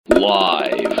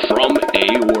Live from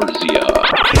Aworzia.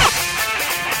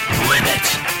 Limit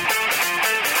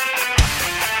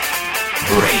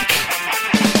Break.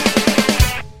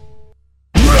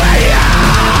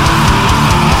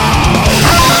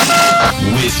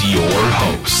 With your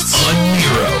hosts,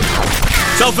 Nero.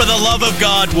 So for the love of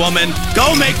God, woman,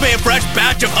 go make me a fresh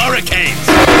batch of hurricanes.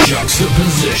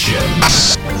 Juxtaposition.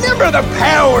 Remember the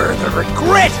power, the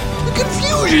regret, the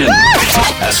confusion.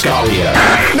 Ascalia.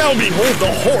 Now behold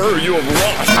the horror you have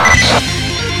wrought.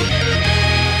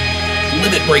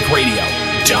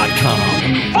 LimitBreakRadio.com.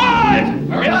 5,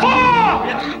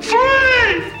 4, 3,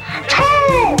 2,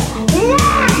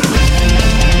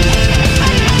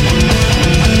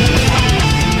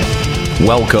 1.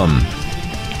 Welcome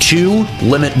to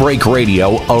Limit Break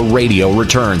Radio, a radio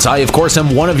returns. I, of course,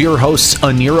 am one of your hosts,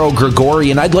 Aniro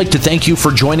Grigori, and I'd like to thank you for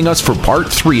joining us for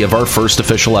part 3 of our first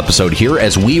official episode here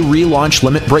as we relaunch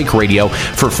Limit Break Radio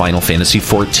for Final Fantasy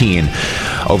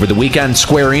XIV. Over the weekend,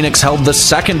 Square Enix held the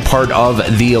second part of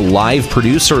the live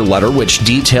producer letter, which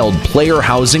detailed player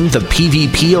housing, the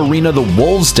PvP arena, the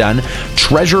Wolves Den,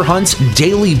 treasure hunts,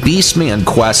 daily Beastman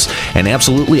quests, and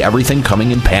absolutely everything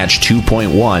coming in patch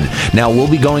 2.1. Now, we'll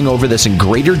be going over this in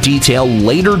greater detail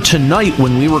later tonight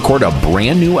when we record a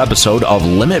brand new episode of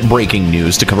Limit Breaking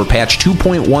News to cover patch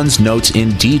 2.1's notes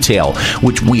in detail,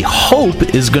 which we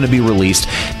hope is going to be released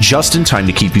just in time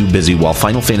to keep you busy while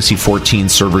Final Fantasy XIV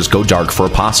servers go dark for a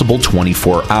possible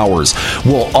 24 hours.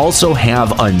 We'll also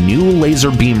have a new Laser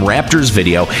Beam Raptors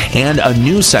video and a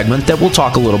new segment that we'll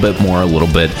talk a little bit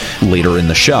later in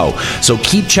the show. So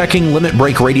keep checking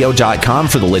LimitBreakRadio.com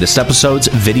for the latest episodes,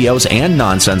 videos, and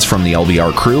nonsense from the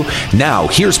LBR crew. Now,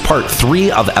 here's part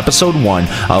 3 of episode 1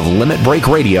 of Limit Break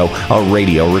Radio, a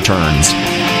radio returns.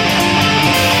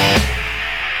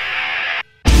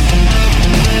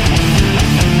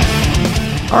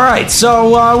 All right,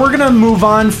 so we're going to move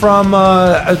on from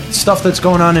stuff that's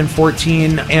going on in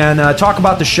 14 and talk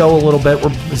about the show a little bit.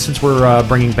 Since we're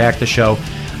bringing back the show,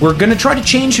 we're going to try to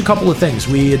change a couple of things.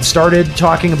 We had started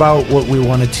talking about what we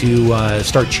wanted to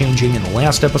start changing in the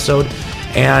last episode,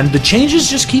 and the changes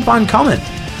just keep on coming.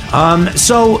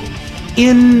 So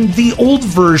in the old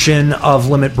version of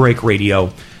Limit Break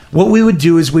Radio, what we would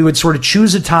do is we would sort of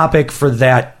choose a topic for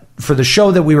the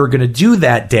show that we were going to do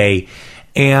that day,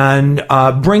 and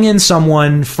bring in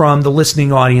someone from the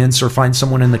listening audience or find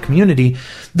someone in the community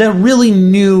that really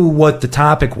knew what the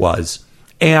topic was.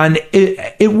 And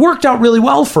it worked out really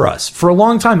well for us. For a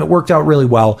long time, it worked out really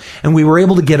well. And we were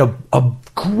able to get a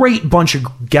great bunch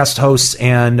of guest hosts.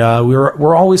 And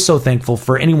we're always so thankful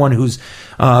for anyone who's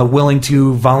willing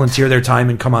to volunteer their time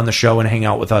and come on the show and hang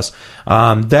out with us.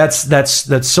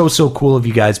 That's so cool of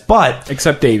you guys. But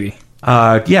except Davey.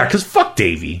 Yeah, because fuck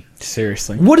Davey.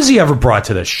 Seriously. What has he ever brought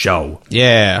to this show?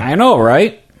 Yeah. I know,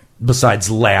 right? Besides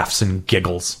laughs and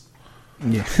giggles.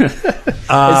 Yeah. Is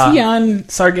he on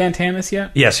Sargantanus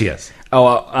yet? Yes, he is. Oh,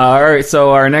 all right.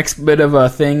 So our next bit of a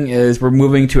thing is we're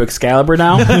moving to Excalibur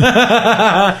now.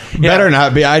 Better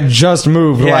not be. I just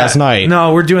moved last night.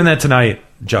 No, we're doing that tonight.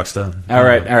 Juxta. All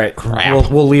right.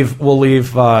 Crap. We'll leave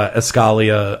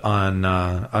Ascalia on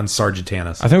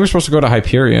Sargantanus. I think we're supposed to go to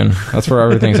Hyperion. That's where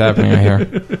everything's happening right here.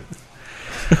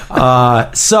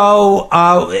 So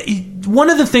one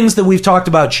of the things that we've talked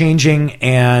about changing,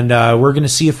 and we're going to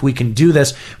see if we can do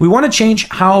this, we want to change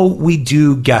how we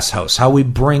do guest hosts, how we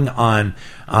bring on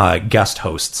guest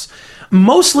hosts.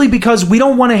 Mostly because we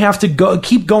don't want to have to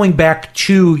keep going back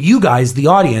to you guys, the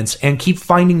audience, and keep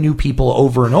finding new people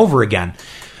over and over again.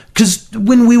 Because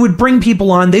when we would bring people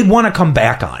on, they'd want to come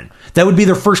back on. That would be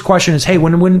their first question is, hey,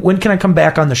 when can I come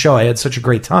back on the show? I had such a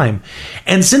great time.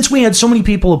 And since we had so many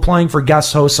people applying for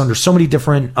guest hosts under so many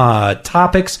different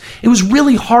topics, it was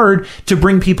really hard to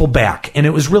bring people back. And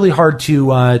it was really hard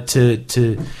to at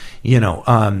the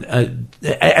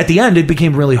end, it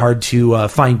became really hard to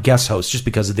find guest hosts just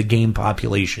because of the game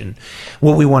population,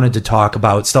 what we wanted to talk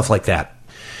about, stuff like that.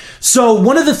 So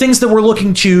one of the things that we're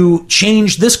looking to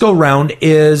change this go round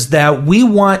is that we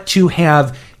want to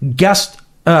have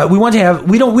we want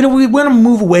to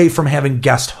move away from having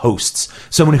guest hosts,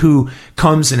 someone who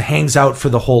comes and hangs out for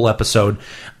the whole episode.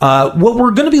 What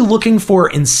we're going to be looking for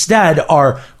instead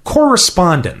are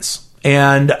correspondents.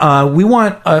 And we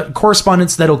want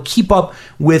correspondents that'll keep up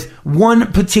with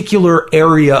one particular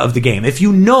area of the game. If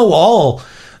you know all of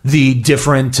the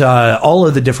different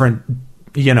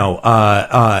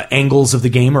angles of the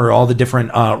game or all the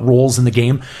different roles in the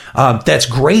game. That's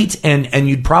great, and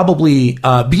you'd probably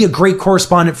be a great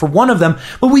correspondent for one of them.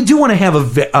 But we do want to have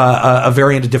a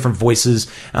variant of different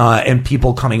voices and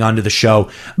people coming onto the show.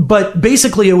 But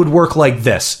basically, it would work like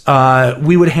this: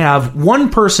 we would have one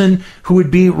person who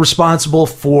would be responsible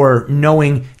for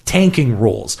knowing tanking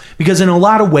rules, because in a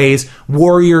lot of ways,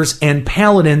 warriors and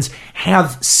paladins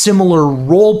have similar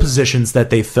role positions that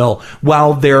they fill.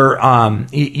 While their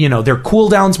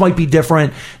cooldowns might be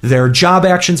different, their job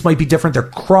actions might be different, their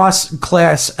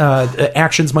cross-class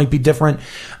actions might be different.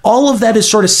 All of that is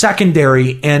sort of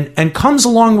secondary and comes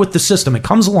along with the system. It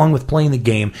comes along with playing the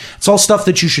game. It's all stuff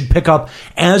that you should pick up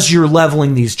as you're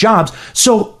leveling these jobs.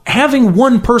 So having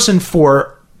one person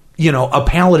for a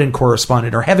paladin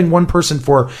correspondent or having one person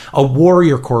for a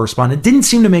warrior correspondent didn't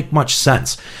seem to make much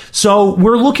sense. So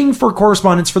we're looking for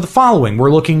correspondents for the following. We're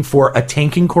looking for a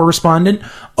tanking correspondent,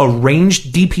 a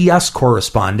ranged DPS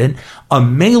correspondent, a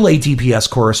melee DPS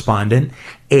correspondent,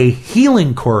 a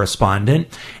healing correspondent,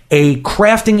 a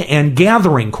crafting and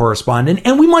gathering correspondent,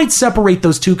 and we might separate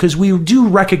those two because we do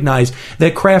recognize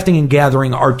that crafting and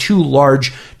gathering are two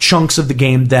large chunks of the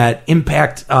game that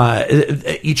impact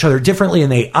each other differently,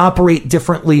 and they operate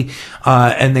differently,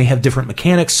 and they have different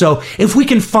mechanics. So if we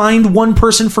can find one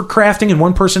person for crafting and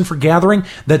one person for gathering,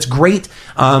 that's great.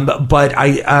 But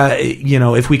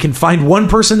if we can find one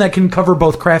person that can cover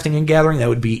both crafting and gathering, that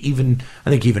would be even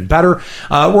better.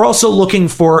 We're also looking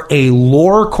for a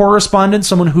lore correspondent,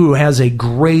 someone who has a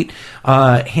great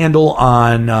handle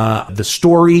on the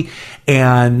story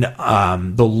and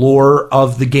the lore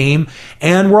of the game.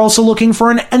 And we're also looking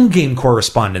for an endgame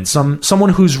correspondent, someone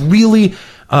who's really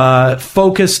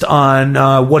focused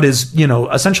on what is,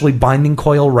 essentially Binding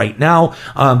Coil right now,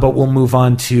 but we'll move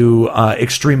on to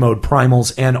Extreme Mode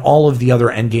Primals and all of the other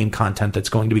endgame content that's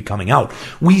going to be coming out.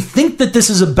 We think that this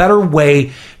is a better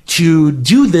way to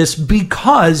do this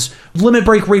because Limit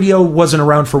Break Radio wasn't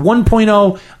around for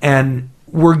 1.0, and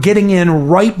we're getting in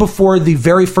right before the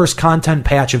very first content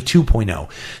patch of 2.0.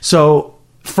 So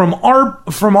from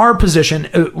our position,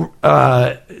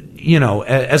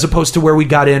 as opposed to where we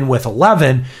got in with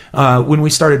 11, when we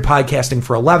started podcasting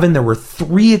for 11, there were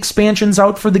 3 expansions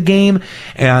out for the game,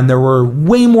 and there were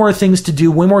way more things to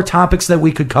do, way more topics that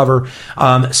we could cover.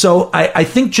 So I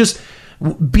think just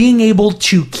being able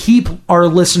to keep our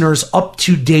listeners up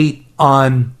to date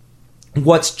on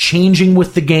what's changing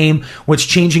with the game, what's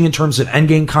changing in terms of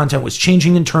endgame content, what's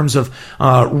changing in terms of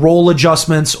role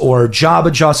adjustments or job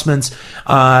adjustments,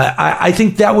 I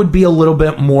think that would be a little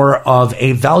bit more of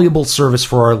a valuable service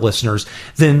for our listeners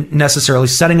than necessarily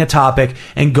setting a topic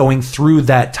and going through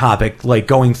that topic, like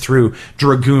going through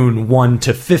Dragoon 1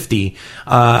 to 50.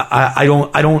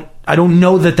 I don't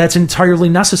know that that's entirely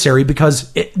necessary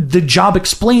because the job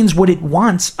explains what it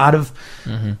wants out of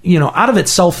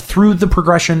itself through the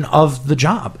progression of the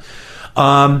job.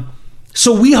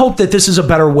 So we hope that this is a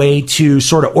better way to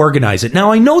sort of organize it.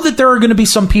 Now, I know that there are going to be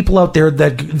some people out there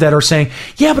that are saying,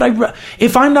 yeah, but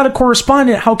if I'm not a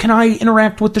correspondent, how can I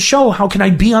interact with the show? How can I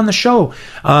be on the show?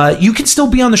 You can still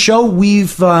be on the show. We've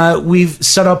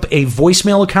set up a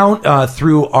voicemail account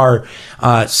through our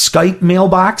Skype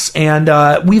mailbox,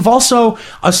 and we've also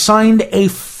assigned a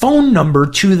phone number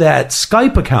to that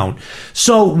Skype account.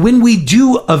 So when we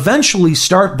do eventually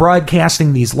start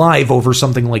broadcasting these live over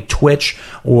something like Twitch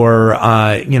or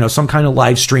some kind of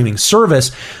live streaming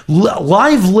service,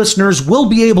 live listeners will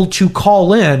be able to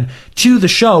call in to the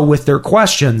show with their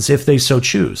questions if they so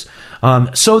choose.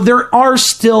 So there are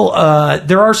still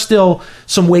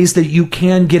some ways that you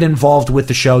can get involved with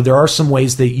the show. There are some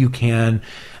ways that you can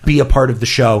be a part of the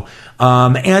show.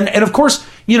 And of course,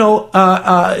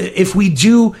 if we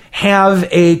do have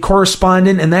a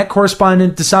correspondent and that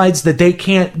correspondent decides that they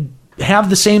can't have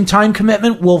the same time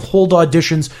commitment, we'll hold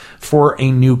auditions for a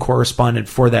new correspondent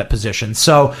for that position.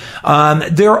 So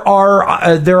there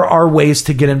are ways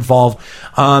to get involved.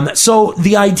 So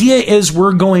the idea is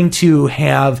we're going to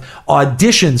have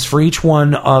auditions for each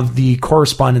one of the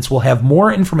correspondents. We'll have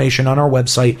more information on our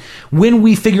website when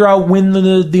we figure out when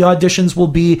the auditions will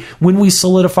be, when we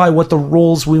solidify what the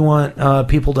roles we want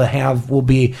people to have will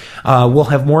be. We'll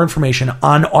have more information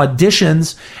on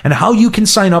auditions and how you can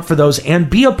sign up for those and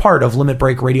be a part of Limit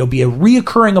Break Radio, be a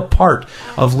reoccurring part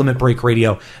of Limit Break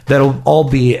Radio. That'll all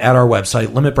be at our website,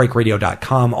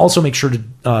 limitbreakradio.com. Also, make sure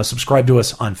to subscribe to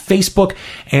us on Facebook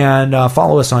and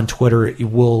follow us on Twitter.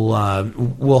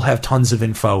 We'll have tons of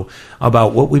info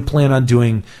about what we plan on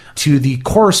doing to the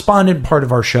correspondent part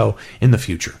of our show in the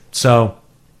future. So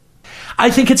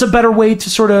I think it's a better way to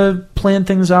sort of plan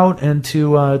things out and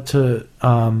to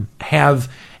have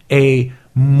a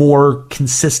more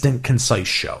consistent, concise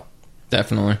show.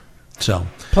 Definitely. So,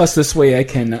 Plus, this way I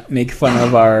can make fun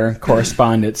of our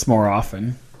correspondents more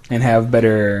often and have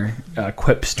better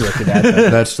quips directed at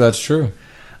them. That's true.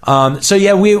 so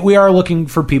yeah, we are looking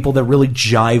for people that really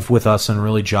jive with us and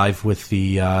really jive with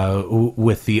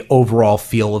the overall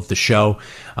feel of the show.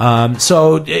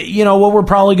 So what we're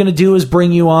probably going to do is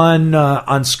bring you on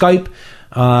Skype.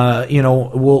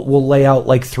 We'll lay out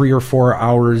like 3 or 4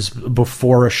 hours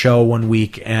before a show one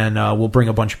week, and we'll bring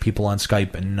a bunch of people on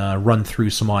Skype and run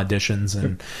through some auditions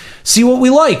and see what we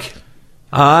like.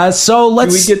 So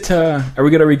let's. Are we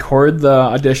going to record the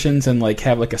auditions and like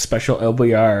have like a special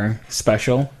LBR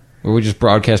special? Where we just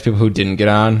broadcast people who didn't get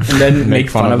on and then make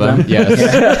fun of them.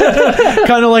 Yes.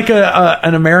 Kind of like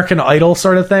an American Idol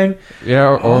sort of thing. Yeah,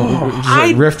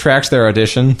 or riff tracks their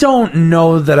audition. Don't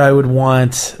know that I would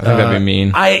want. I think that'd be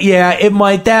mean. It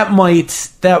might. That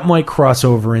might cross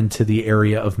over into the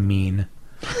area of mean.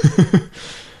 I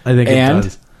think it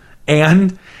does.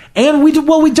 And we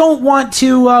don't want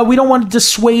to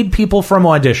dissuade people from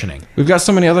auditioning. We've got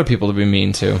so many other people to be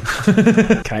mean to.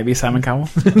 Can I be Simon Cowell?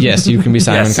 Yes, you can be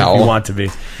Simon Cowell. If you want to be.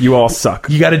 You all suck.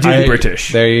 You got to do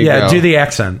British. There you go. Yeah, do the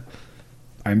accent.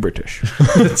 I'm British.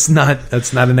 That's not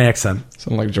an accent.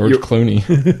 Sound like George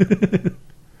Clooney.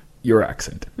 Your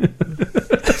accent.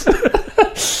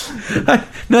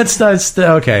 That's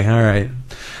okay. All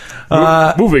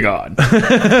right. Moving on.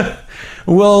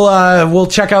 We'll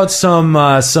check out some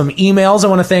emails. I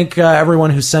want to thank everyone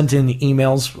who sent in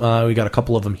emails. We got a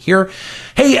couple of them here.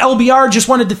 Hey, LBR, just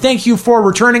wanted to thank you for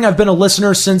returning. I've been a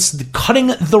listener since Cutting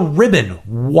the Ribbon.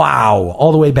 Wow.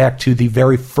 All the way back to the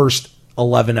very first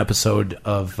 11 episode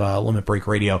of Limit Break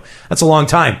Radio. That's a long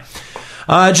time.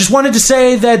 Just wanted to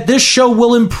say that this show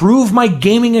will improve my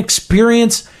gaming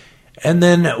experience, and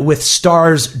then with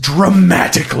stars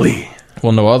dramatically.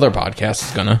 Well, no other podcast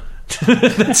is gonna.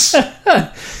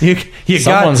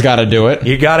 Someone's got to do it.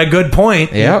 You got a good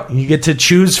point. Yep. You get to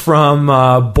choose from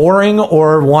boring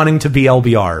or wanting to be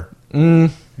LBR. I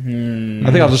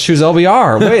think I'll just choose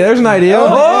LBR. Wait, there's an idea.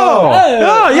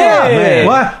 Yeah. Hey.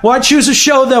 Why choose a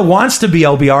show that wants to be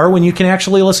LBR when you can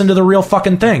actually listen to the real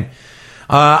fucking thing?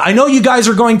 I know you guys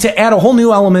are going to add a whole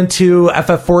new element to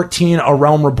FF14, A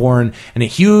Realm Reborn, and a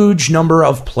huge number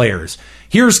of players.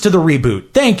 Here's to the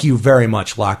reboot. Thank you very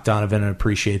much, Lock Donovan. I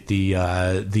appreciate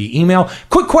the email.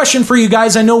 Quick question for you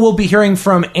guys. I know we'll be hearing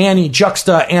from Annie,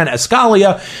 Juxta, and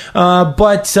Escalia,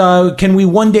 but can we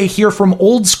one day hear from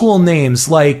old school names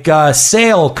like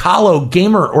Sale, Kahlo,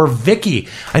 Gamer, or Vicky?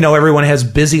 I know everyone has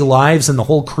busy lives and the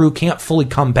whole crew can't fully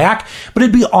come back, but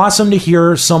it'd be awesome to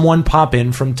hear someone pop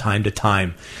in from time to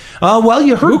time. Well,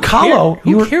 you heard Kahlo.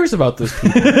 Who cares about those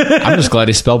people? I'm just glad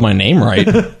he spelled my name right.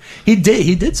 He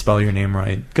did spell your name right.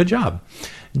 Good job.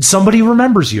 Somebody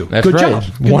remembers you. That's good right. job.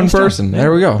 One person.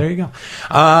 There we go. There you go.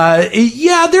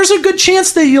 Yeah, there's a good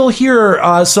chance that you'll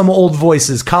hear some old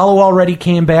voices. Kahlo already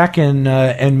came back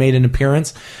and made an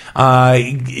appearance.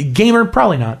 Gamer,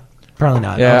 probably not. Probably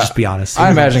not. Yeah, I'll just be honest. I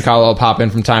imagine Kyle will pop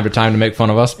in from time to time to make fun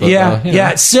of us. But,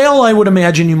 yeah. Sale, I would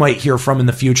imagine you might hear from in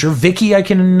the future. Vicky, I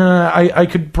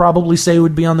could probably say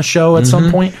would be on the show at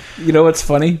some point. You know what's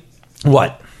funny?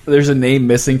 What? There's a name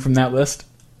missing from that list.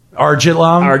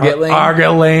 Argitlam?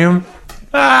 Argitlame.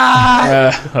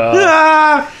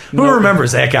 Who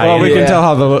remembers that guy? Well, we can tell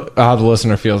how the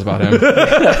listener feels about him.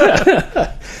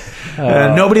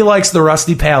 Nobody likes the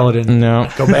Rusty Paladin. No.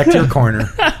 Go back to your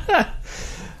corner.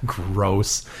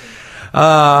 Gross.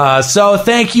 So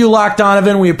thank you, Lock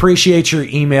Donovan. We appreciate your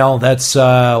email. That's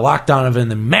Lock Donovan,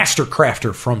 the Master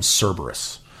Crafter from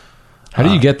Cerberus. How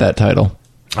do you get that title?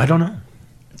 I don't know.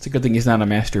 It's a good thing he's not a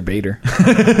masturbator.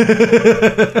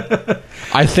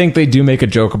 I think they do make a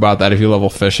joke about that if you level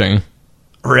fishing.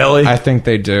 Really? I think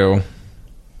they do.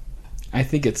 I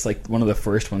think it's like one of the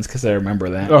first ones because I remember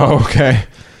that. Oh, okay.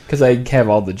 Because I have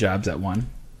all the jobs at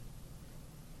one.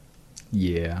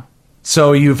 Yeah.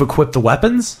 So you've equipped the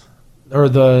weapons? Or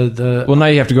the... Well, now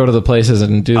you have to go to the places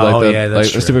and do the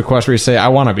stupid quest where you say, I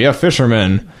want to be a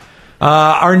fisherman.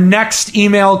 Our next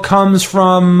email comes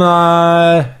from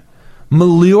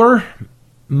Malire.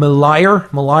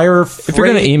 If you're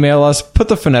going to email us, put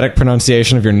the phonetic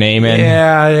pronunciation of your name in.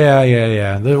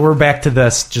 Yeah. We're back to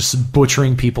this, just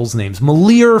butchering people's names.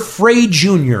 Malire Frey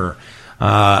Jr.,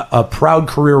 a proud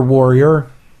career warrior.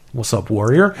 What's up,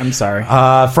 warrior? I'm sorry.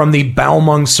 From the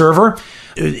Balmung server.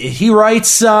 He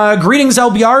writes, greetings,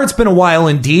 LBR. It's been a while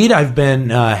indeed. I've been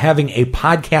having a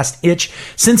podcast itch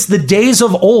since the days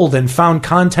of old and found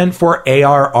content for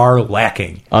ARR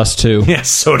lacking. Us too. Yes,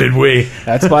 so did we.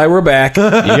 That's why we're back.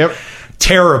 Yep.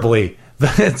 Terribly.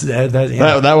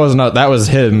 That was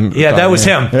him. Yeah, that was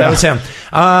him. Yeah. That was him.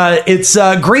 It's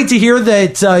great to hear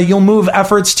that you'll move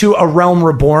efforts to A Realm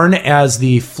Reborn, as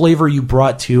the flavor you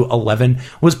brought to 11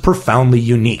 was profoundly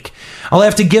unique. I'll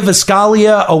have to give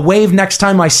Ascalia a wave next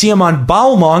time I see him on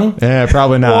Balmung. Yeah,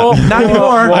 probably not. Not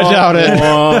anymore. I doubt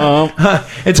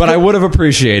it. But I would have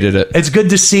appreciated it. It's good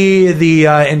to see the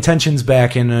intentions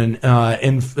back and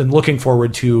looking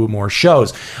forward to more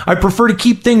shows. I prefer to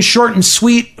keep things short and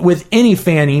sweet with any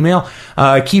fan email.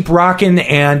 Keep rocking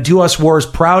and do us wars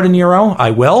proud, Nero.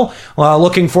 I will.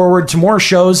 Looking forward to more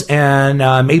shows and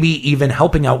maybe even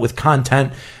helping out with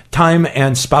content, time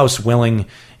and spouse willing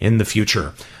in the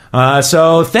future.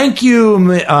 So thank you,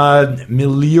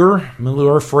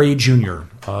 Milur Frey Jr.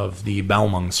 of the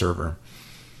Balmung server.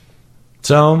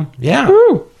 So, yeah.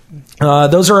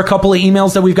 Those are a couple of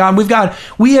emails that we've gotten.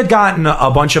 We had gotten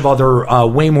a bunch of other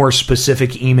way more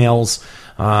specific emails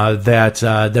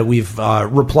that we've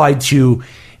replied to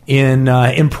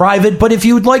in private. But if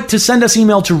you would like to send us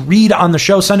email to read on the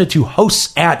show, send it to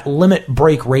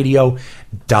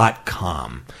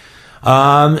hosts@limitbreakradio.com.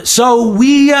 So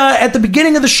we at the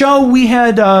beginning of the show we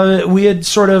had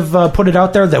sort of put it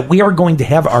out there that we are going to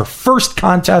have our first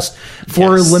contest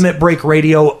for Limit Break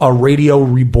Radio, a Radio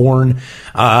Reborn,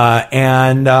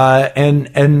 and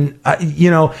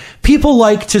you know, people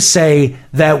like to say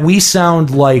that we sound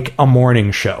like a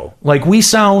morning show, like we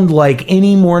sound like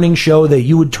any morning show that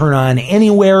you would turn on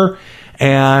anywhere.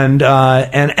 And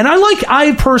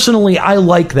I personally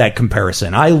like that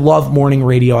comparison. I love morning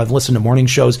radio. I've listened to morning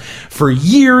shows for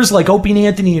years, like Opie and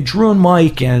Anthony and Drew and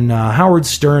Mike and Howard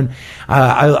Stern.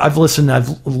 I've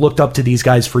looked up to these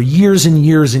guys for years and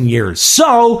years and years.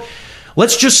 So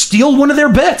let's just steal one of their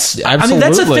bits. Absolutely. I mean,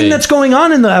 that's a thing that's going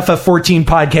on in the FF14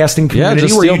 podcasting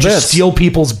community, where you just steal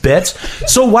people's bits.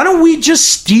 So why don't we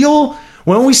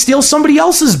steal somebody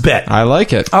else's bit? I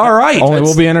like it. All right. Only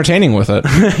we'll be entertaining with it.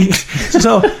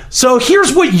 So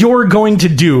here's what you're going to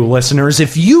do, listeners.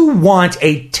 If you want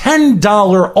a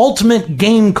 $10 ultimate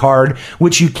game card,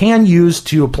 which you can use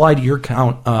to apply to your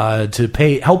account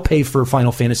to help pay for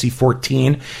Final Fantasy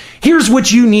XIV, here's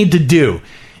what you need to do.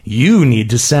 You need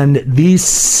to send the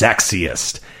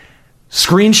sexiest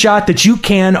screenshot that you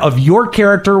can of your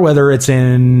character, whether it's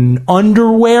in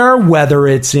underwear, whether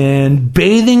it's in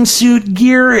bathing suit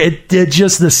gear, it's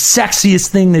just the sexiest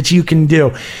thing that you can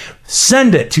do.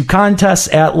 Send it to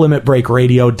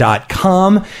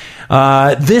contests@limitbreakradio.com.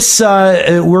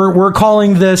 We're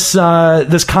calling this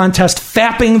contest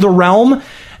Fapping the Realm.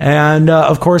 And,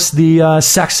 of course, the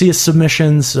sexiest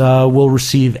submissions will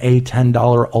receive a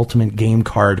 $10 ultimate game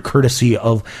card, courtesy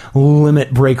of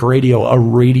Limit Break Radio. A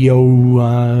radio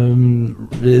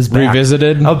is back.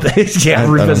 Revisited?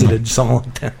 Revisited, something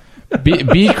like that.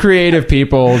 Be creative,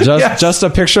 people. Just a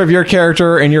picture of your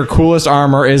character in your coolest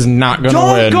armor is not going to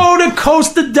win. Don't go to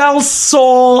Costa del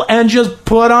Sol and just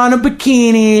put on a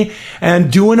bikini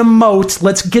and do an emote.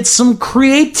 Let's get some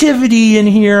creativity in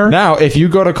here. Now, if you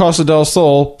go to Costa del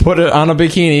Sol, put it on a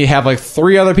bikini, have like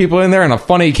 3 other people in there and a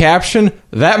funny caption,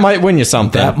 that might win you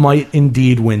something. That might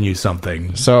indeed win you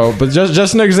something. So, but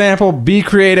just an example, be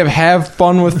creative, have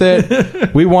fun with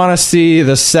it. We want to see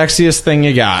the sexiest thing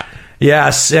you got.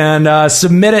 Yes, and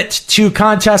submit it to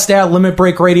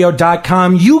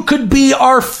contest@limitbreakradio.com. You could be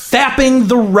our Fapping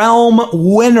the Realm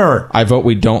winner. I vote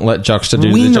we don't let Juxta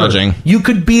do the judging. You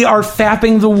could be our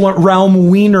Fapping the Realm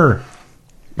wiener.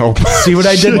 Oh, see what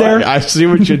I did there? I see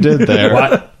what you did there.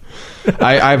 What?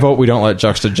 I vote we don't let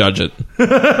Juxta judge it.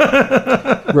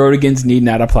 Rodigans need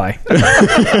not apply.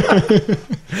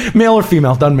 Male or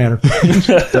female, doesn't matter.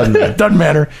 Doesn't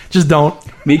matter. Just don't.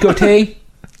 Mikote,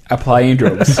 apply in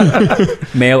droves.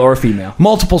 Male or female.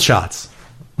 Multiple shots.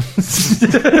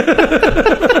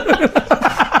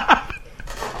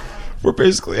 We're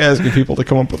basically asking people to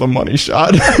come up with a money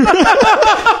shot.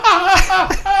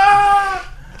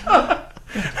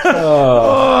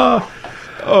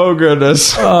 Oh,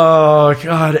 goodness. Oh,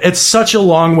 God. It's such a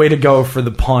long way to go for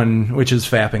the pun, which is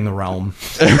Fapping the Realm.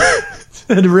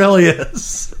 It really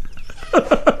is.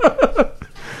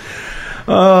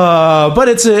 But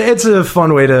it's a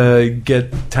fun way to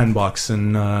get $10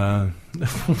 and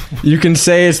you can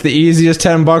say it's the easiest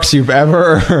 $10 you've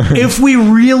ever earned. If we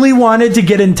really wanted to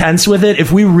get intense with it,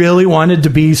 if we really wanted to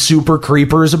be super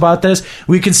creepers about this,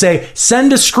 we could say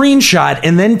send a screenshot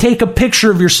and then take a picture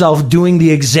of yourself doing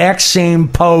the exact same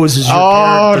pose as your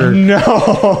character. Oh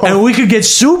no. And we could get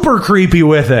super creepy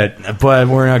with it, but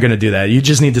we're not going to do that. You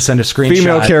just need to send a screenshot.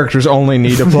 Female characters only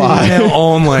need to apply. Female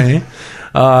only.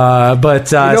 But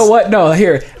you know what? No,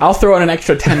 here, I'll throw in an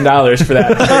extra $10 for that.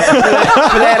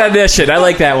 for that addition. I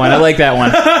like that one.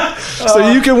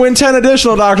 So you can win 10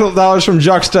 additional dollars from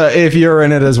Juxta if you're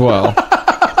in it as well.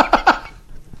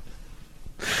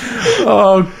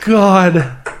 Oh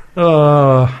God.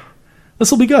 This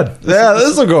will be good.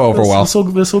 This will go over well.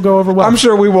 This will go over well. I'm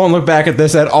sure we won't look back at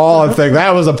this at all and think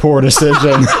that was a poor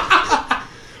decision.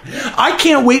 I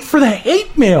can't wait for the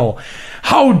hate mail.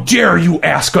 How dare you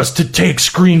ask us to take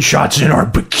screenshots in our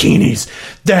bikinis?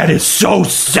 That is so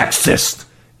sexist.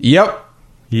 Yep.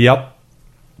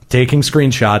 Taking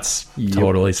screenshots,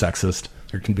 totally sexist.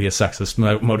 There can be a sexist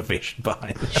motivation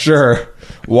behind it. Sure.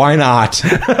 Why not?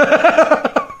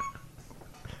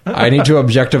 I need to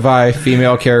objectify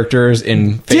female characters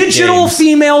in digital games.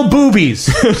 female boobies.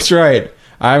 That's right.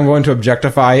 I'm going to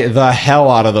objectify the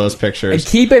hell out of those pictures.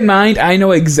 And keep in mind, I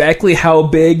know exactly how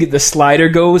big the slider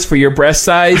goes for your breast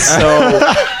size, so...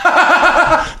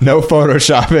 No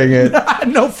photoshopping it.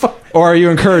 Or are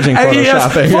you encouraging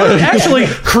photoshopping? Yes, actually,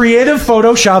 creative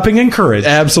photoshopping encouraged.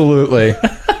 Absolutely.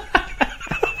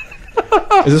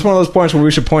 Is this one of those points where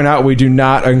we should point out we do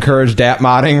not encourage DAP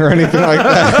modding or anything like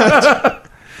that?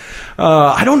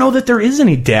 I don't know that there is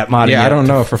any DAP modding. Yeah, I don't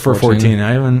know for 14.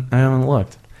 I haven't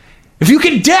looked. If you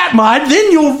can DAP mod,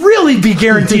 then you'll really be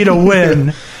guaranteed a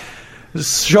win.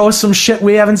 Just show us some shit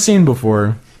we haven't seen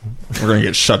before. We're going to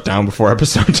get shut down before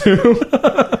episode 2.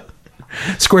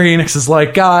 Square Enix is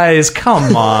like, guys,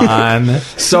 come on.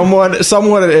 Someone at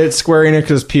Square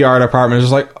Enix's PR department is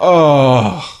just like,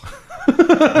 oh.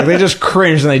 Like they just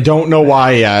cringe and they don't know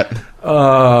why yet.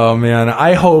 Oh, man.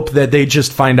 I hope that they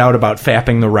just find out about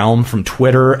fapping the realm from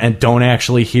Twitter and don't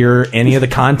actually hear any of the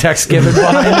context given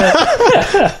behind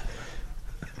it.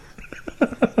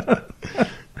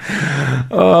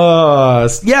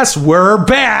 Yes, we're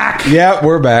back. Yeah,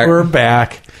 we're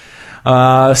back.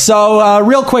 So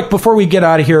real quick before we get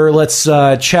out of here, let's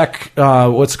check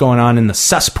what's going on in the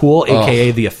cesspool,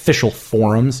 aka the official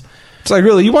forums. It's like,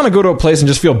 really, you want to go to a place and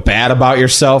just feel bad about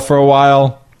yourself for a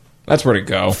while? That's where to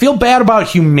go. Feel bad about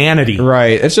humanity.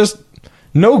 Right. It's just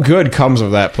no good comes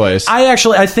of that place. I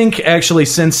think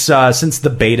since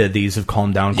the beta, these have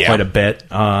calmed down quite a bit.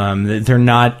 They're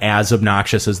not as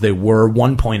obnoxious as they were.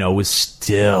 1.0 is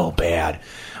still bad.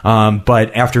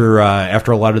 But after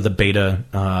a lot of the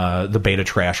beta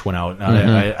trash went out,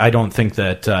 I don't think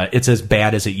that it's as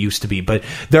bad as it used to be. But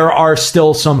there are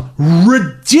still some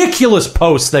ridiculous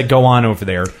posts that go on over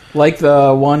there, like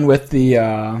the one with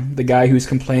the guy who's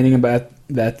complaining about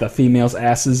that the females'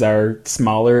 asses are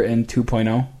smaller in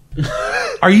 2.0.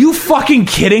 Are you fucking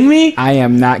kidding me? I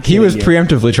am not kidding. He was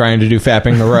preemptively trying to do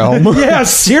fapping the realm. Yeah,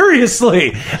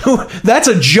 seriously. That's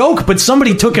a joke, but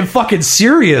somebody took it fucking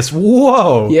serious.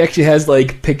 Whoa. He actually has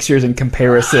like pictures and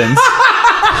comparisons.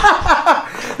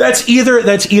 That's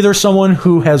either someone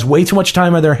who has way too much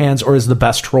time on their hands or is the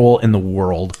best troll in the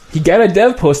world. He got a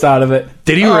dev post out of it.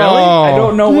 Did he really? I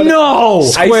don't know what. No,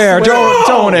 Square,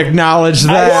 don't acknowledge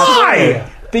that. Why?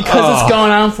 Because it's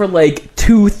gone on for like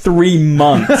 2-3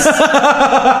 months.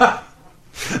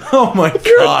 Oh my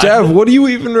god, Dev, what do you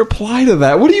even reply to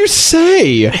that? What do you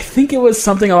say? I think it was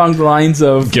something along the lines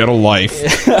of "Get a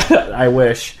life." I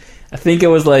wish. I think it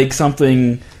was like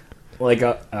something like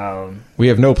we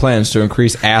have no plans to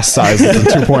increase ass sizes in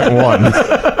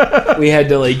 2.1. We had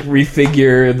to like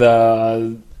refigure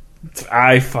the.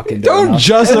 I fucking don't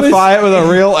justify it with a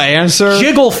real answer.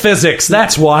 Jiggle physics.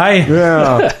 That's why.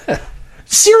 Yeah.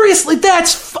 Seriously,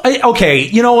 that's... okay,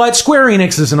 you know what? Square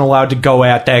Enix isn't allowed to go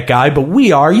at that guy, but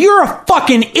we are. You're a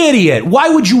fucking idiot. Why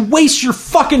would you waste your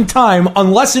fucking time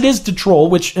unless it is to troll,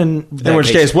 which... In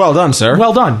which case, well done, sir.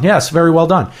 Well done. Yes, very well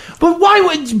done. But why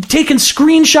would... Taking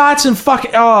screenshots and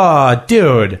fucking... Oh,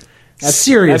 dude.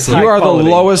 Seriously. You are the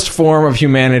lowest form of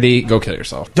humanity. Go kill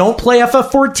yourself. Don't play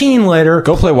FF14 later.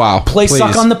 Go play WoW. Play please.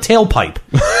 Suck on the Tailpipe.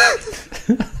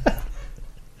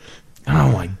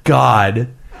 Oh, my God.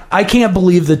 I can't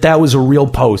believe that was a real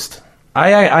post.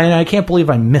 I can't believe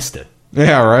I missed it.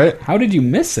 Yeah, right? How did you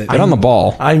miss it? Get on the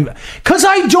ball. Because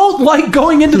I don't like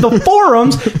going into the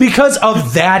forums because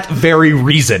of that very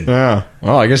reason. Yeah.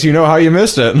 Well, I guess you know how you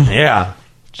missed it. Yeah.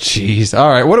 Jeez. All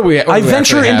right. What do we I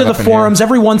venture into the forums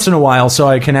every once in a while so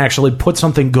I can actually put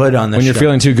something good on this when you're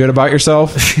feeling too good about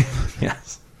yourself?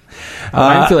 Yes. When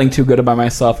I'm feeling too good about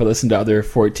myself, I listen to other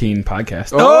 14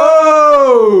 podcasts.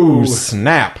 Oh,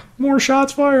 snap. More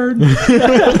shots fired. There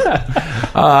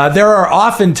are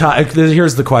often times...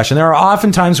 Here's the question. There are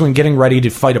often times when getting ready to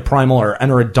fight a primal or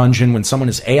enter a dungeon when someone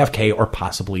is AFK or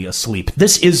possibly asleep.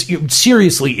 This is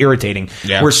seriously irritating.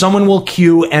 Yeah. Where someone will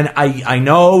queue, and I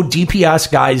know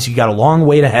DPS guys, you got a long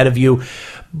wait ahead of you,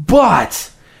 but...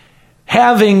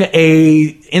 having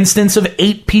a instance of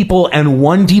 8 people and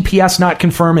 1 DPS not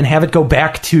confirm and have it go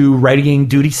back to readying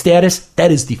duty status,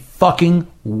 that is the fucking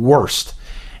worst.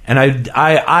 And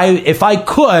I if I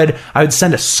could, I would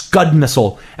send a Scud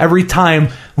missile every time.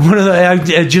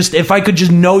 If I could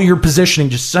just know your positioning,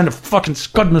 just send a fucking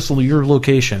Scud missile to your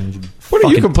location. What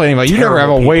are you complaining about? You never have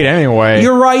a wait anyway.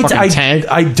 You're right. Tank.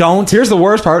 I don't. Here's the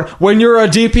worst part: when you're a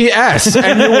DPS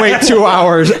and you wait 2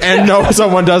 hours and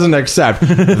someone doesn't accept,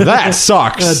 that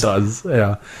sucks. That does.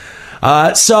 Yeah.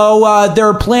 So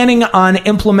they're planning on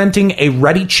implementing a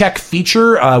ready check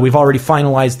feature. We've already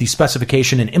finalized the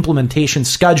specification and implementation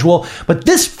schedule, but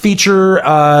this feature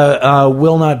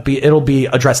will not be. It'll be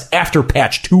addressed after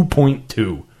patch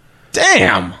 2.2.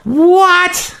 Damn.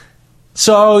 What?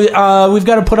 So we've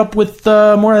got to put up with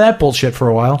more of that bullshit for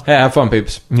a while. Yeah, have fun,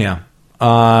 peeps. Yeah.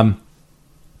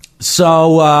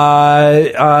 So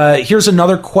here's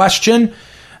another question.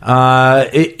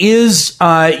 Is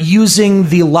using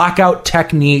the lockout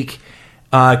technique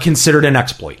considered an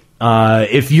exploit?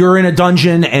 If you're in a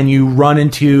dungeon and you run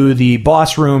into the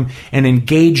boss room and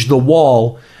engage the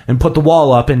wall and put the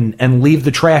wall up and leave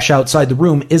the trash outside the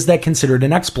room, is that considered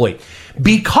an exploit?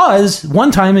 Because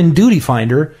one time in Duty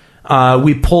Finder,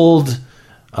 we pulled...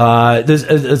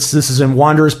 This is in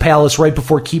Wanderer's Palace right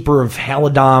before Keeper of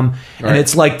Haladam, and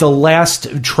it's like the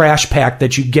last trash pack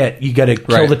that you get. You got to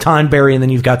kill the Tonberry, and then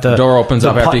you've got the door opens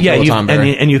up after you kill the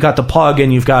Tonberry, and you've got the pug,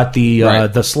 and you've got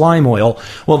the slime oil.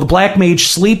 Well, the Black Mage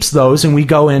sleeps those, and we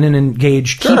go in and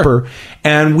engage Keeper,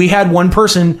 and we had one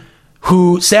person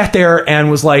who sat there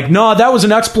and was like, "No, that was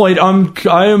an exploit.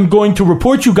 I am going to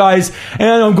report you guys,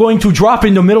 and I'm going to drop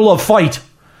in the middle of fight."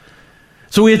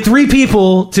 So we had 3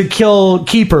 people to kill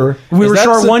Keeper. We were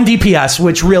short 1 DPS,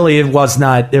 which really it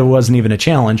wasn't even a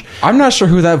challenge. I'm not sure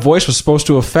who that voice was supposed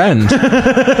to offend.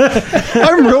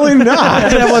 I'm really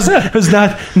not. It was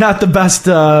not the best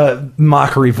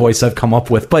mockery voice I've come up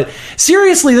with. But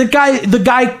seriously, the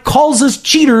guy calls us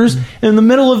cheaters in the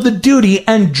middle of the duty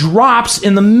and drops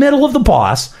in the middle of the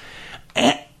boss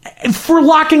for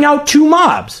locking out 2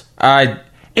 mobs.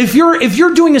 If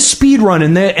you're doing a speed run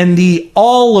and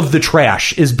all of the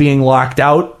trash is being locked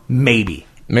out, maybe.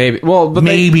 Well, but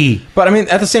but I mean,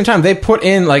 at the same time, they put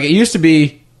in, like, it used to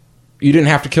be you didn't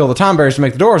have to kill the Tonberries to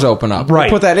make the doors open up. Right.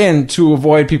 They put that in to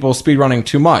avoid people speed running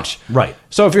too much. Right.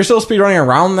 So if you're still speed running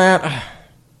around that,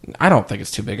 I don't think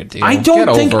it's too big a deal. I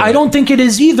don't think it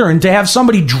is either. And to have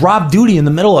somebody drop duty in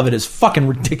the middle of it is fucking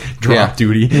ridiculous. Drop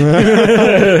duty.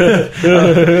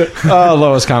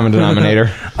 Lowest common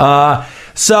denominator.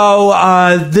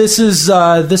 So this is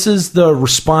the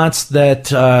response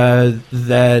that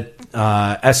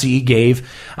SE gave.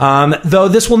 Though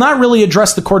this will not really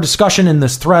address the core discussion in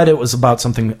this thread. It was about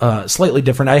something slightly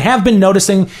different. I have been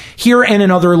noticing here and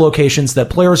in other locations that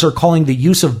players are calling the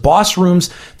use of boss rooms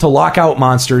to lock out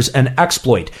monsters an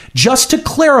exploit. Just to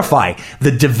clarify,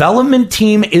 the development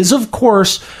team is, of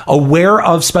course, aware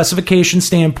of specification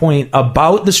standpoint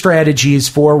about the strategies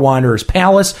for Wanderer's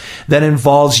Palace that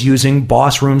involves using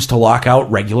boss rooms to lock out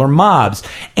regular mobs,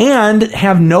 and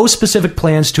have no specific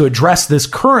plans to address this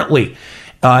currently.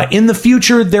 In the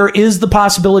future, there is the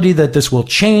possibility that this will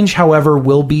change. However,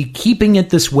 we'll be keeping it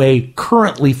this way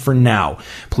currently for now.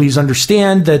 Please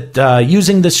understand that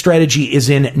using this strategy is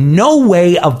in no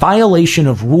way a violation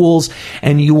of rules,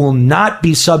 and you will not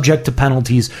be subject to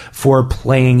penalties for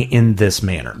playing in this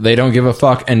manner. They don't give a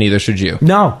fuck, and neither should you.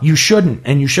 No, you shouldn't,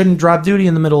 and you shouldn't drop duty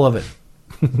in the middle of it.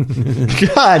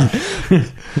 God.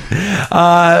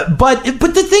 But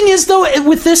the thing is, though,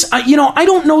 with this, I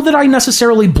don't know that I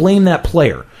necessarily blame that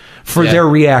player for their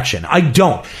reaction. I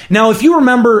don't. Now, if you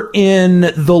remember in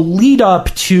the lead up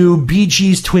to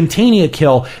BG's Twintania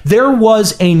kill, there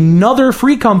was another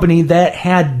free company that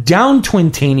had down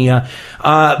Twintania,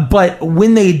 but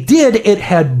when they did, it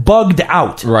had bugged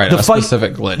out. Right,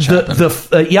 specific glitch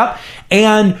happened. Yep.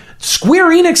 And Square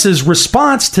Enix's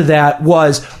response to that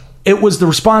was, it was the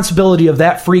responsibility of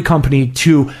that free company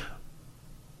to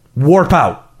warp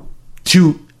out,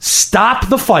 to stop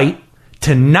the fight,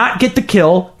 to not get the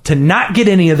kill, to not get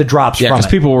any of the drops from it. Yeah, because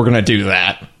people were going to do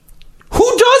that.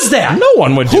 Who does that? No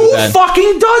one would do that. Who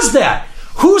fucking does that?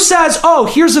 Who says, oh,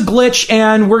 here's a glitch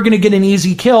and we're going to get an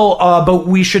easy kill, but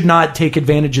we should not take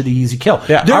advantage of the easy kill?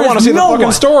 Yeah, I want to see the fucking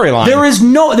storyline.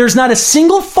 There's not a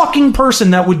single fucking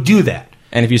person that would do that.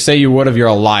 And if you say you would have, you're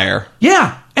a liar.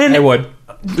 Yeah. And I would.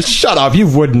 Shut up, you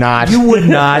would not. You would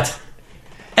not.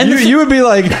 And you would be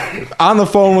like on the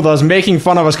phone with us, making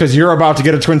fun of us because you're about to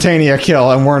get a Twintania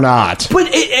kill and we're not.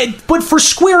 But for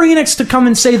Square Enix to come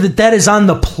and say that is on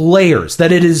the players,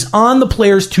 that it is on the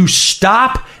players to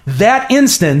stop that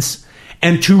instance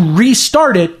and to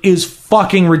restart it is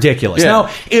fucking ridiculous. Yeah.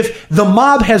 Now, if the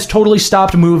mob has totally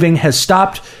stopped moving, has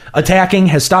stopped attacking,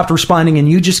 has stopped responding, and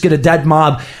you just get a dead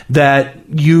mob that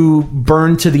you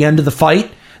burn to the end of the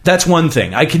fight, That's one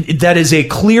thing. That is a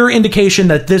clear indication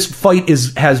that this fight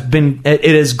has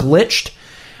glitched.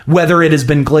 Whether it has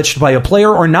been glitched by a player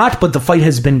or not, but the fight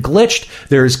has been glitched.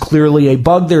 There is clearly a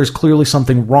bug. There is clearly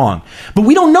something wrong. But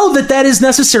we don't know that is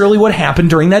necessarily what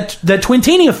happened during that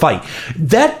Twintania fight.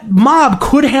 That mob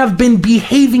could have been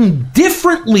behaving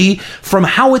differently from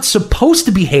how it's supposed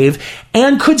to behave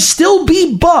and could still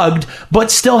be bugged,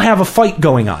 but still have a fight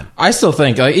going on. I still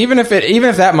think, like, even if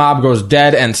that mob goes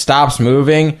dead and stops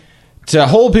moving, to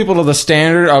hold people to the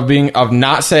standard of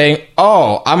not saying,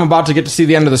 "Oh, I'm about to get to see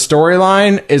the end of the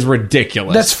storyline," is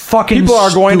ridiculous. That's fucking People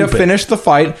are going to stupid. finish the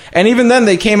fight, and even then,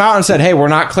 they came out and said, "Hey, we're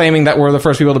not claiming that we're the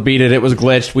first people to beat it. It was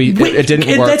glitched. It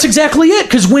didn't work." That's exactly it.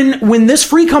 Because when this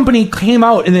free company came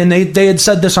out, and then they had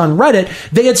said this on Reddit,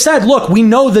 they had said, "Look, we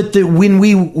know that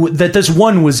that this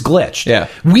one was glitched. Yeah,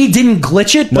 we didn't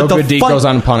glitch it. No but good deed goes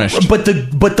unpunished. But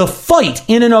the fight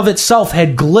in and of itself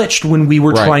had glitched when we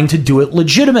were trying to do it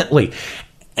legitimately."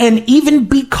 And even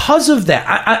because of that,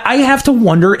 I have to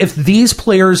wonder if these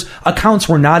players' accounts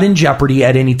were not in jeopardy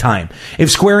at any time. If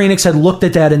Square Enix had looked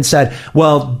at that and said,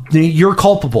 well, you're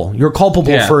culpable. You're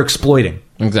culpable for exploiting.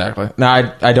 Exactly.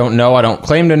 Now, I don't know. I don't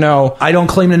claim to know.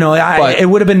 It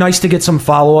would have been nice to get some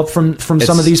follow-up from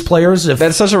some of these players.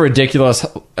 That's such a ridiculous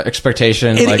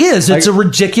expectation. It is. It's a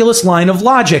ridiculous line of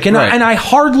logic. And I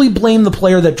hardly blame the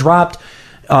player that dropped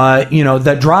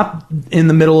in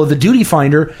the middle of the duty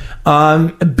finder,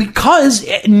 because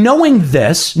knowing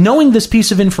this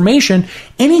piece of information,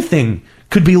 anything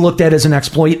could be looked at as an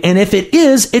exploit. And if it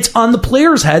is, it's on the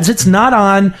players' heads. It's not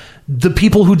on the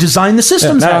people who design the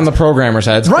systems. Not on the programmers'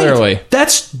 heads. Right. Clearly,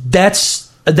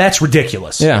 that's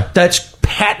ridiculous. Yeah, that's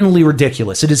patently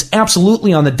ridiculous. It is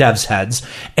absolutely on the devs' heads.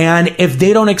 And if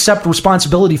they don't accept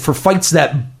responsibility for fights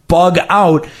that bug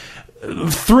out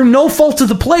through no fault of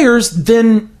the players,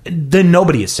 then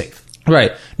nobody is safe.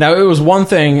 Right. Now, it was one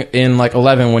thing in like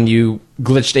 11 when you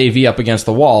glitched AV up against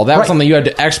the wall. That was something you had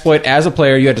to exploit as a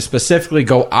player. You had to specifically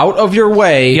go out of your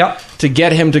way to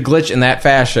get him to glitch in that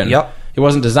fashion. Yep. It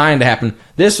wasn't designed to happen.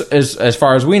 This is, as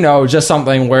far as we know, just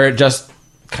something where it just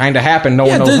kind of happened. No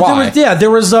one knows why. There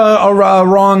was a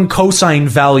wrong cosine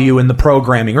value in the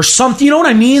programming or something. You know what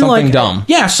I mean? Something dumb.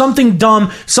 Yeah, something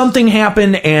dumb. Something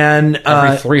happened, and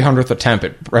every 300th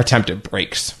attempt it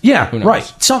breaks. Yeah, right.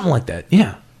 Something like that.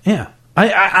 Yeah.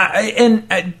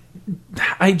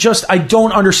 I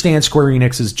don't understand Square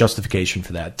Enix's justification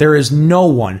for that. There is no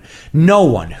one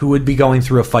who would be going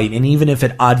through a fight, and even if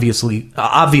it obviously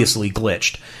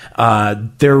glitched,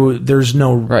 there's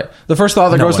no right. The first thought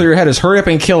that goes through your head is hurry up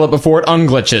and kill it before it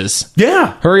unglitches.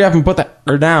 Yeah, hurry up and put that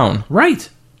down. Right.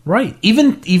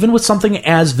 Even with something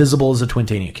as visible as a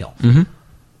Twintania kill. Mm-hmm.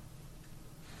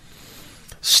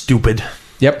 Stupid.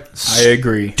 Yep, I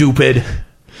agree. Stupid.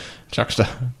 Juxta.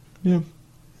 Yeah.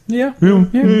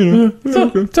 Sounds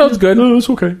good. No, it's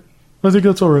okay. I think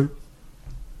that's all right.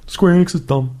 Square Enix is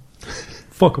dumb.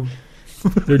 Fuck them.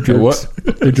 They're jerks.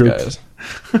 They're jerks.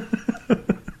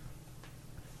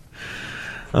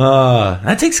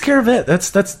 That takes care of it.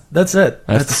 That's it. That's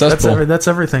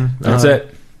everything. That's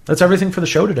it. That's everything for the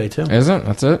show today too. Isn't?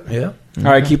 That's it. Yeah. All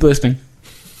right, keep listening.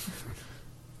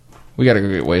 We gotta go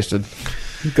get wasted.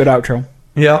 Good outro.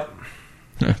 Yep.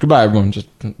 Goodbye, everyone.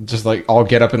 Just like all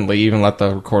get up and leave and let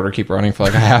the recorder keep running for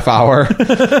like a half hour.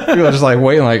 People are just like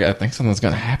waiting. Like I think something's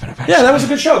gonna happen eventually. Yeah, that was a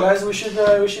good show, guys. We should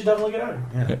definitely get out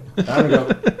of here. Yeah. Time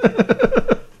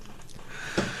to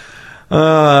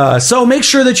go. So make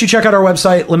sure that you check out our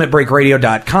website,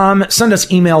 limitbreakradio.com. Send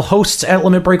us email,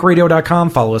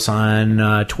 hosts@limitbreakradio.com. Follow us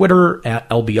on Twitter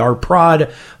 @LBRprod.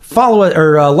 Follow it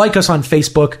or like us on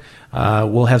Facebook.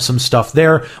 We'll have some stuff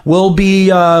there. We'll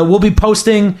be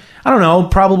posting, I don't know,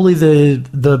 probably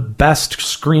the best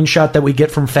screenshot that we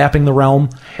get from Fapping the Realm.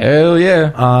 Hell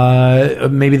yeah.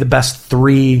 Maybe the best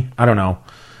 3. I don't know.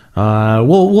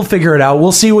 We'll figure it out.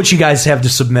 We'll see what you guys have to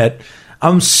submit.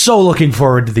 I'm so looking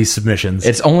forward to these submissions.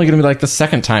 It's only going to be like the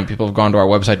second time people have gone to our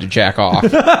website to jack off.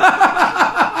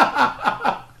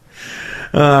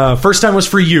 First time was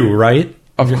for you, right?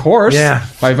 Of course. Yeah.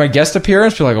 My guest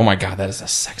appearance, be like, oh my God, that is a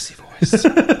sexy voice.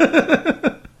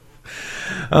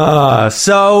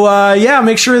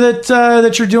 Make sure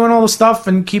that you're doing all the stuff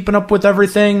and keeping up with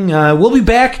everything. We'll be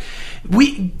back.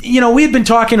 We had been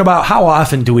talking about how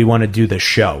often do we want to do this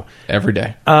show? Every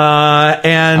day.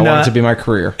 And I want it to be my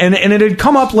career. And it had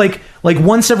come up like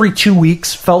once every 2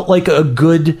 weeks felt like a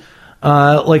good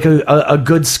a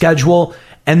good schedule.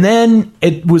 And then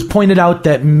it was pointed out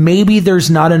that maybe there's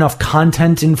not enough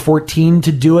content in 14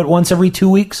 to do it once every 2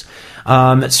 weeks.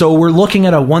 So we're looking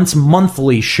at a once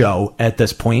monthly show at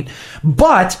this point.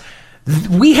 But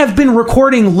we have been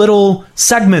recording little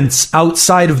segments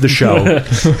outside of the show.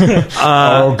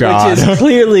 Oh God! Which is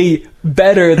clearly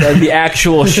better than the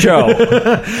actual show.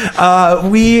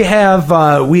 We've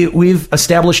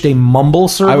established a Mumble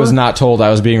server. I was not told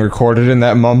I was being recorded in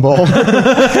that mumble.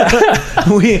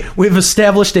 We've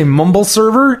established a Mumble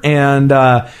server, and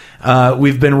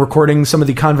we've been recording some of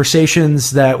the conversations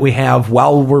that we have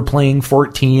while we're playing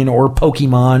 14 or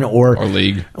Pokemon or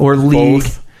League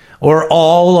Both. Or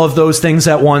all of those things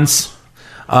at once.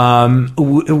 And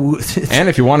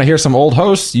if you want to hear some old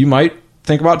hosts, you might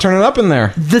think about turning up in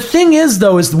there. The thing is,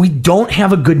 though, is we don't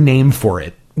have a good name for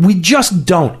it. We just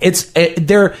don't.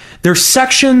 There's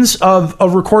sections of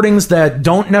recordings that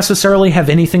don't necessarily have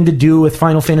anything to do with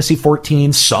Final Fantasy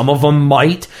XIV. Some of them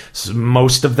might.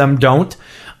 Most of them don't.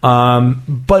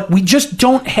 But we just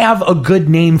don't have a good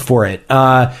name for it.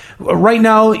 Right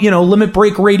now, Limit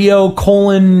Break Radio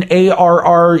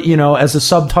 :ARR, as a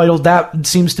subtitle, that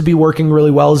seems to be working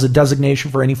really well as a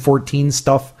designation for any 14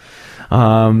 stuff.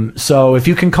 So if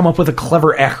you can come up with a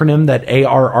clever acronym that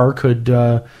ARR could,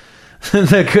 that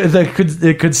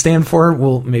could stand for,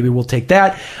 we'll take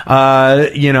that.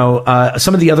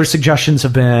 Some of the other suggestions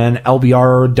have been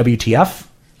LBR WTF.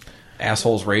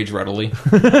 Assholes rage readily.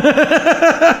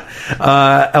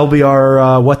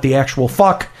 LBR what the actual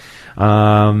fuck.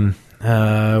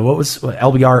 What was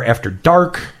LBR After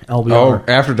Dark? LBR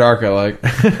After Dark I like.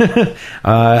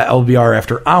 LBR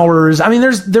After Hours. I mean,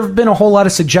 there have been a whole lot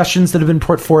of suggestions that have been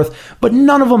put forth, but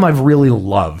none of them I've really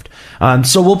loved.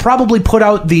 So we'll probably put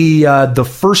out the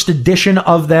first edition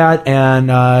of that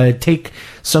and take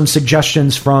some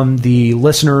suggestions from the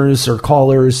listeners or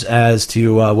callers as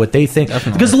to what they think.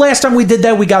 Definitely. Because the last time we did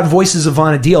that, we got Voices of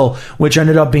Vana'diel, which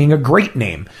ended up being a great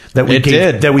name that we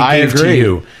gave to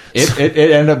you. It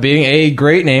ended up being a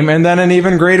great name and then an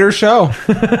even greater show.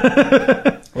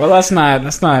 Well, let's not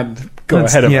go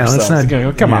ahead of ourselves.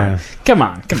 Come on.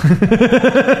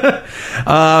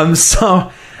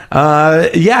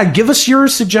 Give us your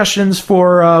suggestions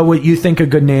for what you think a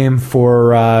good name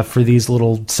for these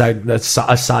little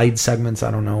side segments.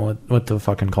 I don't know what to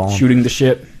fucking call them. Shooting the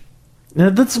shit.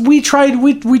 We tried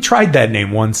that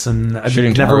name once and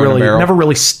never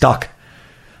really stuck.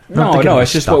 No,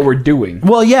 it's just what we're doing.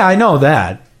 Well, yeah, I know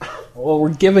that. Well,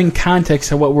 we're giving context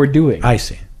to what we're doing. I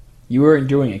see. You weren't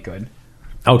doing it good.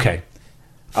 Okay.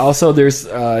 Also,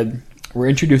 we're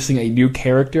introducing a new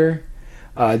character.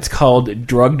 It's called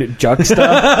Drugged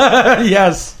Juxta.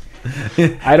 Yes.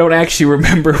 I don't actually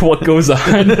remember what goes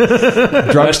on.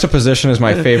 Juxtaposition is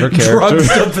my favorite character.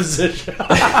 Juxtaposition.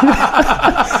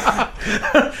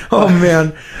 Oh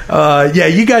man,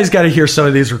 you guys got to hear some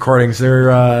of these recordings.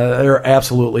 They're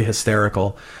absolutely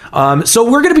hysterical. So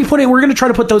we're going to try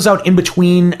to put those out in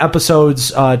between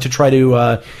episodes to try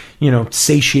to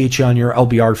satiate you on your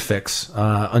LBR fix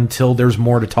until there's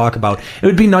more to talk about. It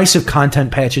would be nice if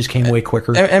content patches came way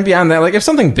quicker. And beyond that, like if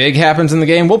something big happens in the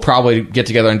game, we'll probably get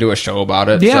together and do a show about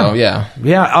it. Yeah. So,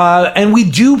 yeah. And we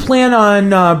do plan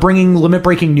on bringing Limit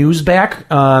Breaking News back.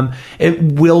 It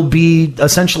will be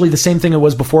essentially the same thing it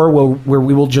was before, where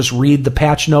we will just read the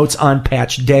patch notes on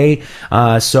patch day.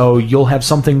 So you'll have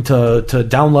something to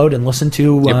download and listen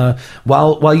to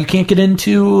while you can't get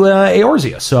into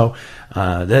Eorzea. So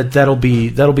that'll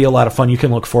be a lot of fun. You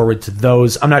can look forward to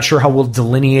those. I'm not sure how we'll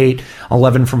delineate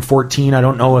 11 from 14. I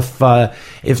don't know if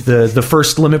the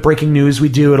first Limit Breaking News we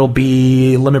do, it'll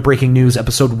be Limit Breaking News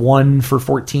episode 1 for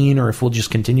 14, or if we'll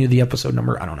just continue the episode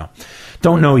number. I don't know.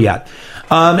 Don't know yet.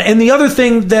 And the other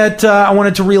thing that I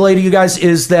wanted to relay to you guys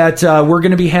is that we're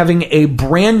going to be having a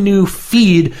brand new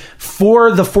feed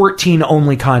for the 14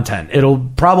 only content. It'll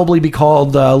probably be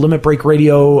called Limit Break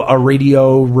Radio, a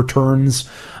radio returns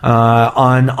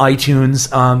on iTunes.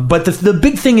 But the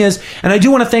big thing is, and I do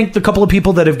want to thank the couple of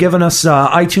people that have given us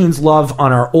iTunes love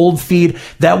on our old feed.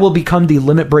 That will become the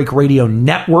Limit Break Radio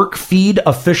Network feed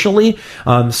officially.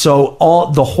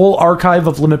 So the whole archive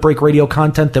of Limit Break Radio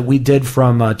content that we did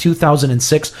from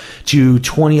 2006 to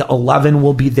 2011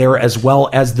 will be there, as well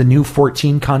as the new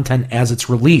 14 content as it's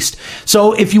released.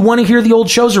 So if you want to hear the old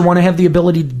shows or want to have the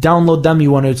ability to download them,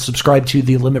 you want to subscribe to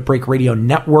the Limit Break Radio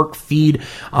Network feed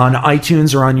on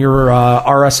iTunes or on your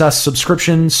RSS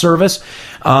subscription service.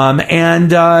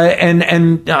 And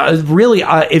really,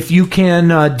 if you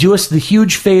can do us the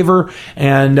huge favor,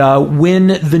 and when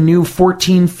the new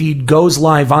 14 feed goes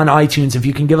live on iTunes, if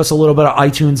you can give us a little bit of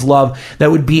iTunes love,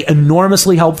 that would be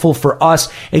enormously helpful for us.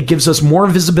 It gives us more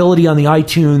visibility on the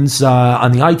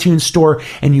iTunes store,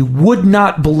 and you would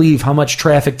not believe how much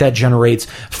traffic that generates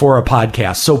for a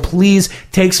podcast. So please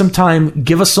take some time,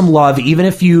 give us some love, even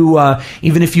if you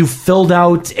filled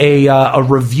out a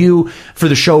review for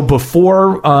the show before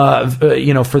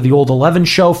for for the old 11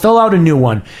 show, fill out a new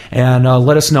one and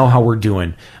let us know how we're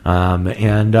doing.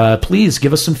 And please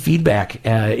give us some feedback.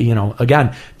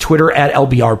 Again, Twitter at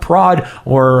LBRProd,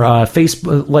 or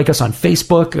Facebook, like us on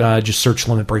Facebook. Just search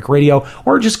Limit Break Radio,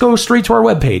 or just go straight to our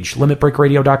webpage,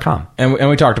 limitbreakradio.com. And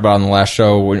we talked about on the last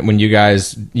show when you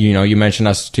guys, you mentioned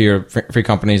us to your free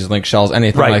companies, link shells,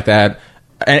 anything like that.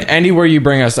 Anywhere you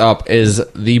bring us up is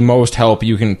the most help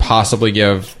you can possibly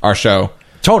give our show.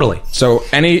 Totally. So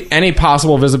any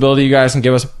possible visibility you guys can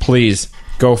give us, please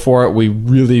go for it. We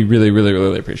really, really, really,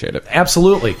 really appreciate it.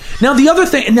 Absolutely. Now, the other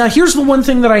thing, here's the one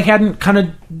thing that I hadn't kind of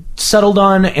settled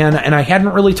on and I hadn't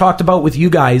really talked about with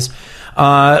you guys.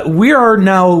 We are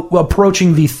now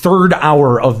approaching the 3rd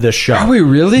hour of this show. Are we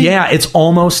really? Yeah, it's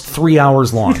almost 3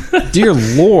 hours long. Dear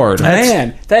Lord.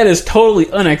 Man, that is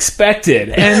totally unexpected.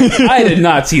 And I did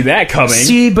not see that coming.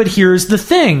 See, but here's the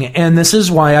thing, and this is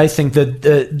why I think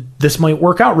that this might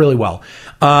work out really well.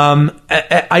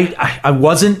 I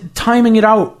wasn't timing it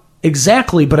out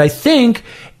exactly, but I think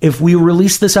if we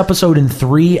release this episode in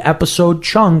 3 episode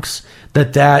chunks,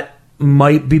 that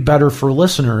might be better for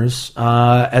listeners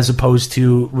as opposed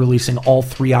to releasing all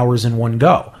 3 hours in one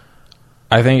go.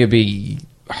 I think it'd be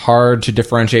hard to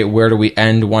differentiate where do we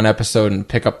end one episode and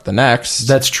pick up the next.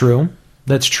 That's true.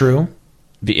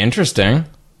 Be interesting.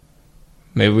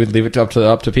 Maybe we'd leave it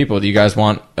up to people. Do you guys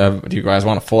want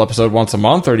a full episode once a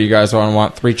month, or do you guys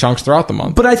want 3 chunks throughout the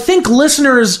month? But I think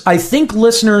listeners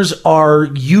are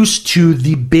used to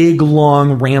the big,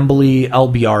 long, rambly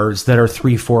LBRs that are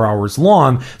 3-4 hours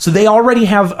long, so they already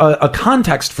have a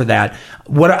context for that.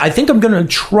 What I think I'm going to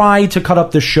try to cut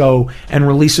up the show and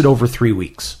release it over 3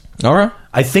 weeks. All right.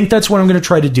 I think that's what I'm going to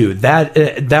try to do.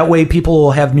 That way, people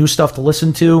will have new stuff to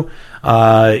listen to,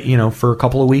 for a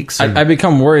couple of weeks. I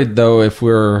become worried though if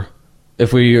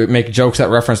we make jokes that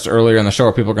referenced earlier in the show,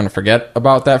 are people going to forget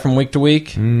about that from week to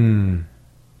week?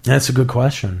 That's a good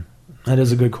question. That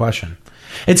is a good question.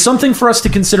 It's something for us to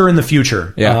consider in the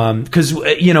future. Yeah. Because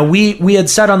we had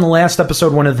said on the last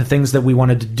episode, one of the things that we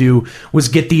wanted to do was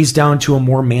get these down to a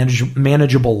more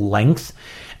manageable length,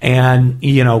 and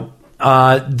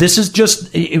this is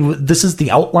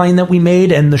the outline that we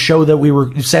made and the show that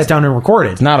we sat down and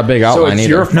recorded. It's not a big outline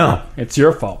either. No, it's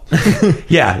your fault.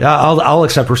 Yeah, I'll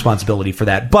accept responsibility for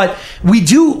that. But we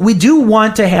do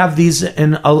want to have these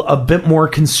in a bit more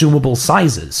consumable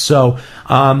sizes. So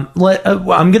I'm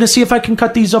going to see if I can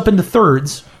cut these up into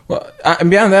thirds. Well,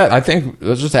 and beyond that, I think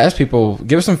let's just ask people,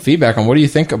 give us some feedback on what do you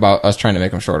think about us trying to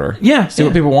make them shorter. Yeah, see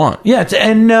what people want. Yeah,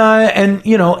 and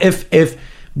if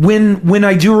when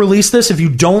I do release this, if you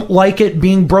don't like it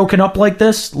being broken up like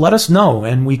this, let us know,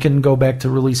 and we can go back to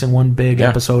releasing one big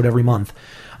episode every month.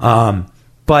 But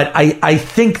I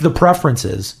think the preference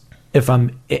is, if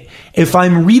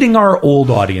I'm reading our old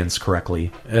audience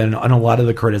correctly, and a lot of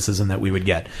the criticism that we would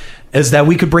get, is that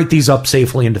we could break these up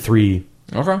safely into 3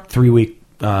 week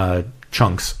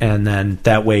chunks, and then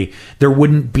that way there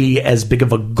wouldn't be as big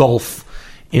of a gulf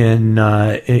in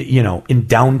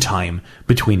downtime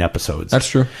between episodes. That's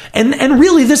true. And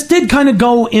really, this did kind of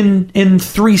go in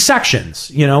 3 sections.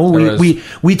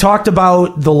 We talked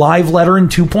about the live letter in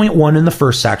 2.1 in the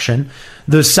first section.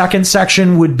 The second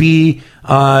section would be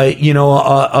a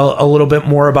little bit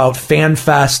more about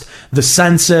FanFest, the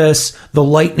census, the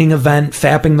lightning event,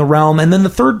 fapping the realm, and then the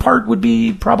third part would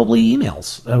be probably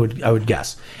emails. I would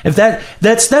guess. If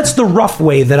that's the rough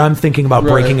way that I'm thinking about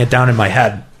breaking it down in my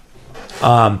head.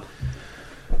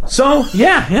 So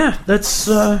yeah, that's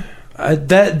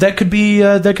that could be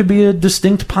a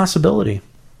distinct possibility.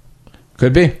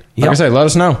 Could be. Like I said, let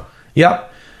us know. Yep.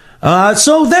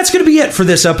 So that's going to be it for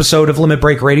this episode of Limit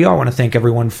Break Radio. I want to thank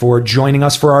everyone for joining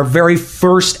us for our very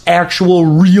first actual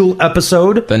real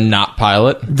episode. The not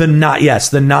pilot. The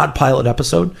not pilot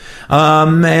episode.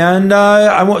 And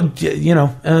I want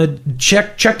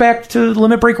check back to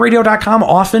limitbreakradio.com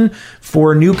often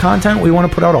for new content. We want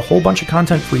to put out a whole bunch of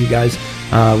content for you guys.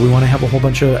 We want to have a whole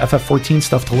bunch of FF14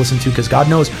 stuff to listen to, because God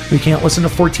knows we can't listen to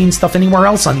 14 stuff anywhere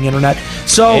else on the internet.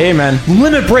 So, amen.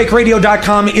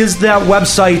 Limitbreakradio.com is that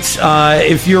website.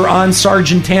 If you're on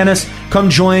Sergeant Tannis, come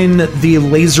join the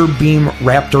Laser Beam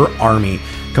Raptor Army.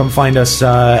 Come find us,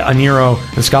 Aniro,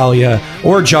 Escalia,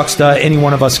 or Juxta. Any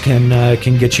one of us can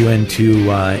get you into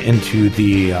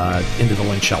the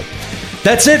link shell.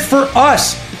 That's it for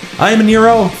us. I am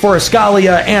Aniro for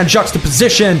Escalia and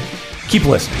Juxtaposition. Keep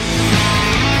listening.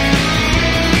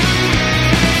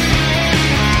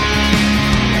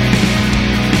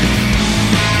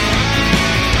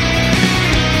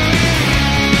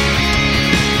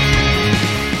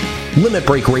 Limit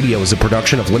Break Radio is a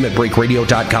production of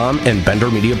LimitBreakRadio.com and Bender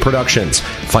Media Productions.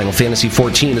 Final Fantasy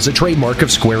XIV is a trademark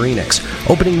of Square Enix.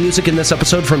 Opening music in this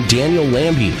episode from Daniel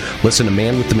Lambie. Listen to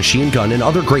Man with the Machine Gun and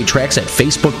other great tracks at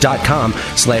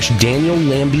Facebook.com/Daniel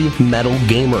Lambie Metal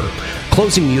Gamer.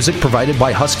 Closing music provided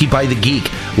by Husky by the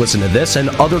Geek. Listen to this and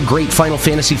other great Final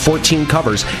Fantasy XIV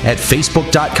covers at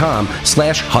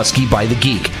Facebook.com/Husky by the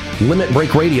Geek. Limit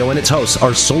Break Radio and its hosts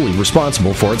are solely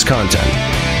responsible for its content.